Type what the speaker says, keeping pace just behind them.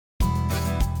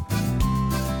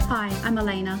Hi, I'm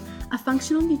Elena, a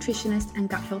functional nutritionist and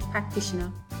gut health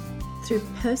practitioner. Through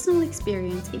personal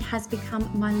experience, it has become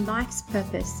my life's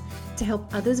purpose to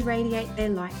help others radiate their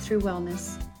light through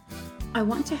wellness. I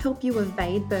want to help you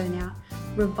evade burnout,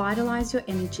 revitalize your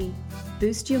energy,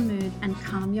 boost your mood, and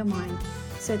calm your mind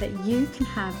so that you can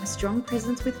have a strong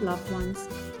presence with loved ones,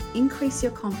 increase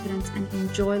your confidence, and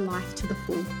enjoy life to the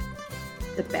full.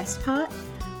 The best part?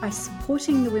 By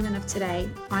supporting the women of today,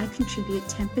 I contribute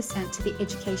 10% to the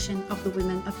education of the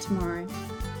women of tomorrow.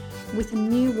 With a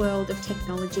new world of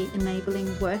technology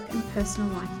enabling work and personal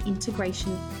life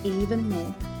integration even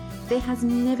more, there has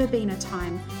never been a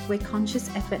time where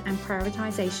conscious effort and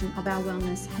prioritization of our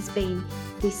wellness has been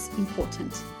this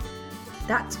important.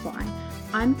 That's why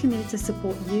I'm committed to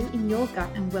support you in your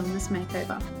gut and wellness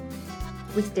makeover.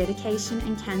 With dedication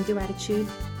and can-do attitude,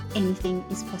 anything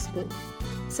is possible.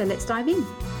 So let's dive in.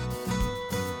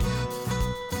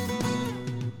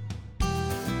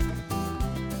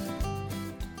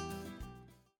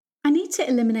 I need to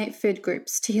eliminate food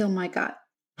groups to heal my gut.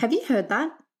 Have you heard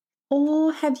that?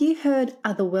 Or have you heard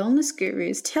other wellness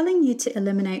gurus telling you to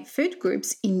eliminate food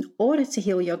groups in order to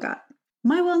heal your gut?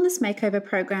 My Wellness Makeover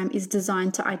program is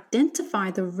designed to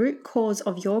identify the root cause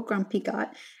of your grumpy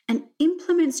gut and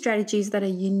implement strategies that are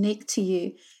unique to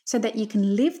you so that you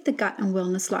can live the gut and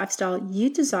wellness lifestyle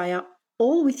you desire,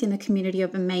 all within a community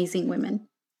of amazing women.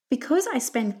 Because I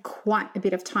spend quite a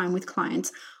bit of time with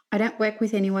clients, I don't work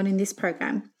with anyone in this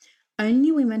program.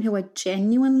 Only women who are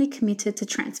genuinely committed to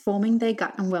transforming their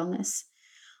gut and wellness.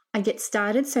 I get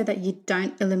started so that you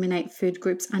don't eliminate food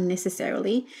groups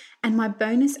unnecessarily, and my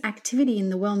bonus activity in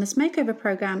the Wellness Makeover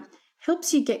program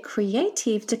helps you get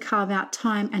creative to carve out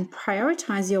time and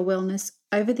prioritize your wellness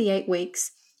over the 8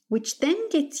 weeks, which then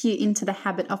gets you into the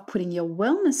habit of putting your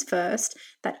wellness first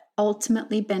that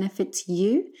ultimately benefits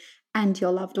you and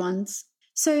your loved ones.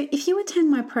 So if you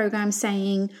attend my program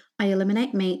saying, I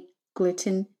eliminate meat,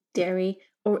 gluten, dairy,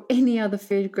 or any other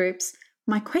food groups,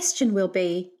 my question will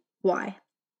be, why?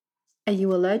 Are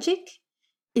you allergic?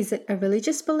 Is it a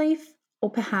religious belief or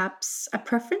perhaps a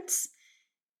preference?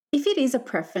 If it is a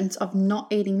preference of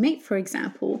not eating meat, for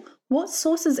example, what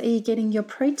sources are you getting your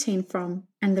protein from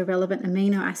and the relevant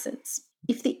amino acids?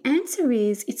 If the answer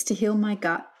is it's to heal my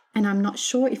gut and I'm not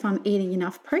sure if I'm eating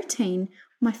enough protein,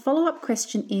 my follow-up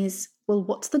question is, well,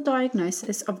 what's the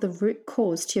diagnosis of the root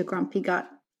cause to your grumpy gut?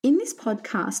 In this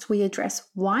podcast, we address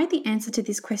why the answer to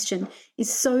this question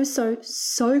is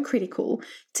so critical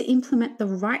to implement the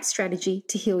right strategy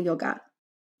to heal your gut.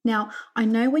 Now, I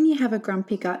know when you have a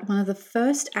grumpy gut, one of the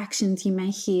first actions you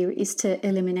may hear is to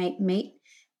eliminate meat,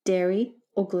 dairy,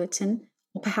 or gluten,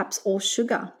 or perhaps all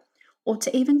sugar, or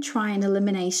to even try an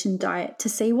elimination diet to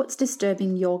see what's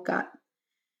disturbing your gut.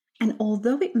 And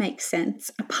although it makes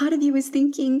sense, a part of you is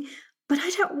thinking, but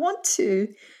I don't want to.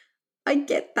 I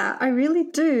get that, I really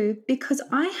do, because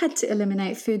I had to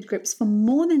eliminate food groups for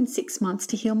more than 6 months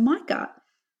to heal my gut.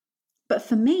 But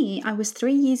for me, I was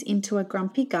 3 years into a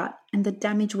grumpy gut and the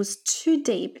damage was too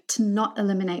deep to not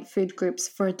eliminate food groups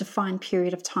for a defined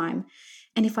period of time.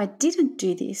 And if I didn't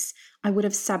do this, I would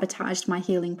have sabotaged my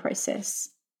healing process.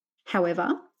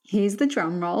 However, here's the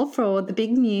drum roll for the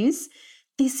big news.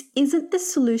 This isn't the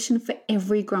solution for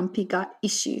every grumpy gut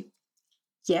issue.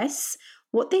 Yes,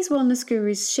 what these wellness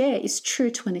gurus share is true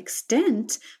to an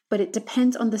extent, but it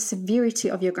depends on the severity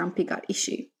of your grumpy gut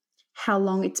issue, how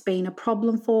long it's been a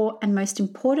problem for, and most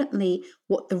importantly,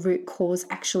 what the root cause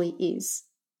actually is.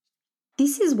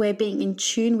 This is where being in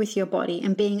tune with your body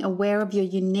and being aware of your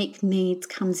unique needs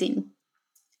comes in.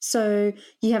 So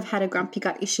you have had a grumpy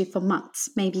gut issue for months,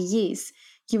 maybe years.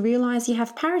 You realize you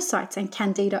have parasites and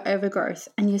candida overgrowth,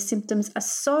 and your symptoms are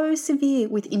so severe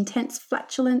with intense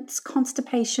flatulence,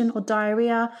 constipation or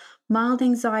diarrhea, mild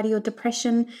anxiety or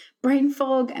depression, brain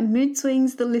fog and mood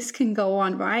swings, the list can go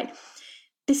on, right?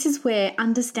 This is where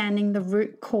understanding the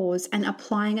root cause and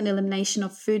applying an elimination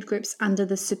of food groups under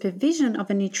the supervision of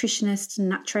a nutritionist,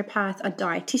 naturopath, a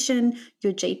dietitian,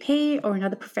 your GP or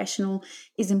another professional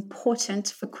is important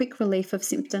for quick relief of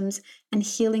symptoms and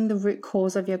healing the root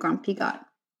cause of your grumpy gut.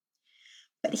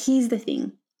 But here's the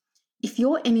thing. If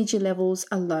your energy levels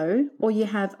are low or you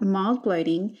have mild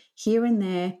bloating here and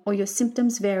there, or your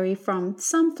symptoms vary from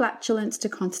some flatulence to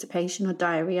constipation or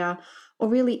diarrhea, or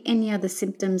really any other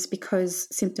symptoms because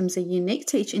symptoms are unique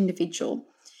to each individual,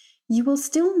 you will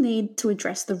still need to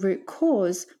address the root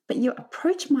cause, but your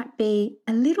approach might be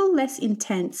a little less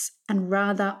intense and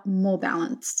rather more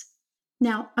balanced.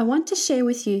 Now, I want to share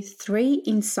with you 3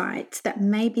 insights that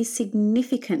may be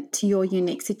significant to your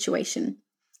unique situation.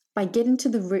 By getting to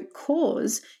the root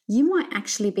cause, you might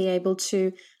actually be able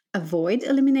to avoid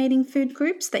eliminating food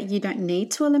groups that you don't need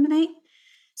to eliminate,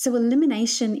 So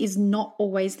elimination is not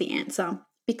always the answer,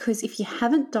 because if you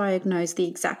haven't diagnosed the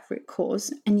exact root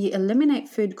cause and you eliminate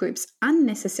food groups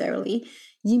unnecessarily,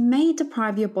 you may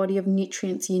deprive your body of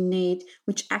nutrients you need,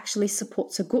 which actually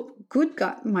supports a good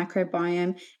gut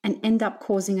microbiome, and end up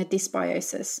causing a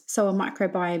dysbiosis, so a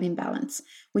microbiome imbalance,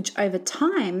 which over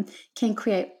time can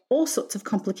create all sorts of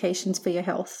complications for your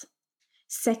health.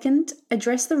 Second,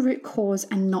 address the root cause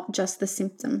and not just the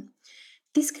symptom.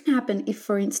 This can happen if,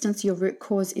 for instance, your root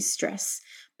cause is stress.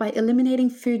 By eliminating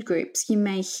food groups, you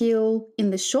may heal in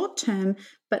the short term,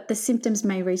 but the symptoms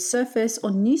may resurface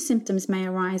or new symptoms may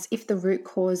arise if the root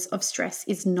cause of stress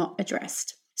is not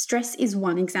addressed. Stress is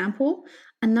one example.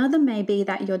 Another may be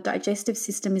that your digestive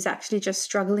system is actually just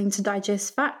struggling to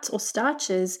digest fats or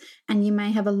starches, and you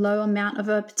may have a low amount of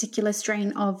a particular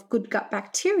strain of good gut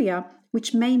bacteria,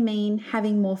 which may mean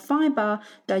having more fiber,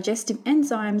 digestive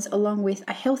enzymes, along with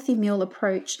a healthy meal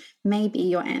approach may be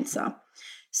your answer.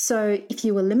 So if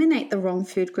you eliminate the wrong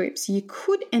food groups, you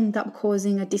could end up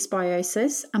causing a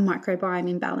dysbiosis, a microbiome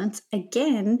imbalance,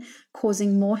 again,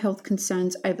 causing more health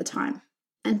concerns over time.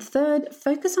 And third,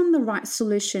 focus on the right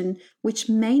solution, which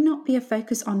may not be a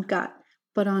focus on gut,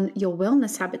 but on your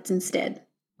wellness habits instead.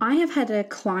 I have had a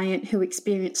client who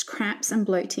experienced cramps and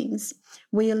bloatings.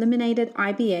 We eliminated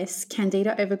IBS,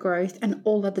 candida overgrowth, and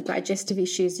all other digestive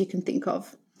issues you can think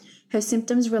of. Her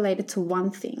symptoms related to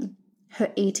one thing: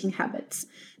 her eating habits.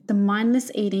 The mindless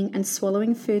eating and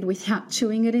swallowing food without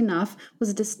chewing it enough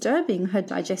was disturbing her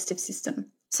digestive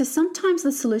system. So sometimes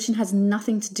the solution has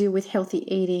nothing to do with healthy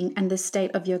eating and the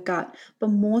state of your gut, but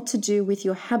more to do with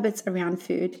your habits around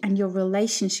food and your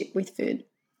relationship with food.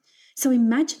 So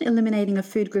imagine eliminating a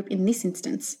food group in this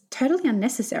instance. Totally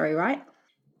unnecessary, right?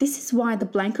 This is why the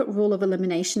blanket rule of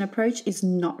elimination approach is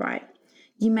not right.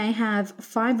 You may have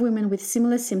 5 women with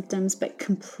similar symptoms but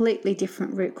completely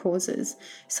different root causes.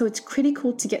 So it's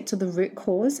critical to get to the root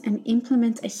cause and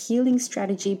implement a healing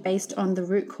strategy based on the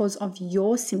root cause of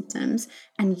your symptoms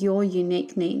and your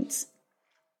unique needs.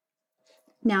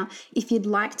 Now, if you'd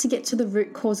like to get to the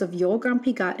root cause of your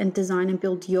grumpy gut and design and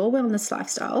build your wellness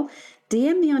lifestyle,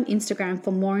 DM me on Instagram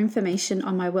for more information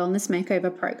on my Wellness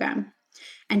Makeover program.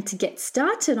 And to get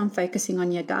started on focusing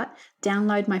on your gut,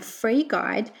 download my free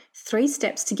guide, 3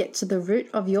 steps to get to the root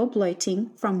of your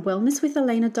bloating, from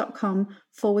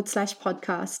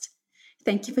wellnesswithelena.com/podcast.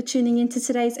 Thank you for tuning into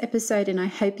today's episode, and I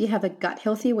hope you have a gut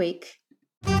healthy week.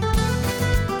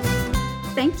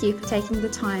 Thank you for taking the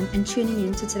time and tuning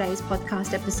in to today's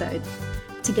podcast episode.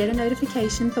 To get a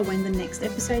notification for when the next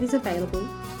episode is available,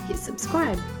 hit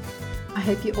subscribe. I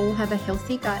hope you all have a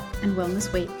healthy gut and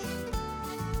wellness week.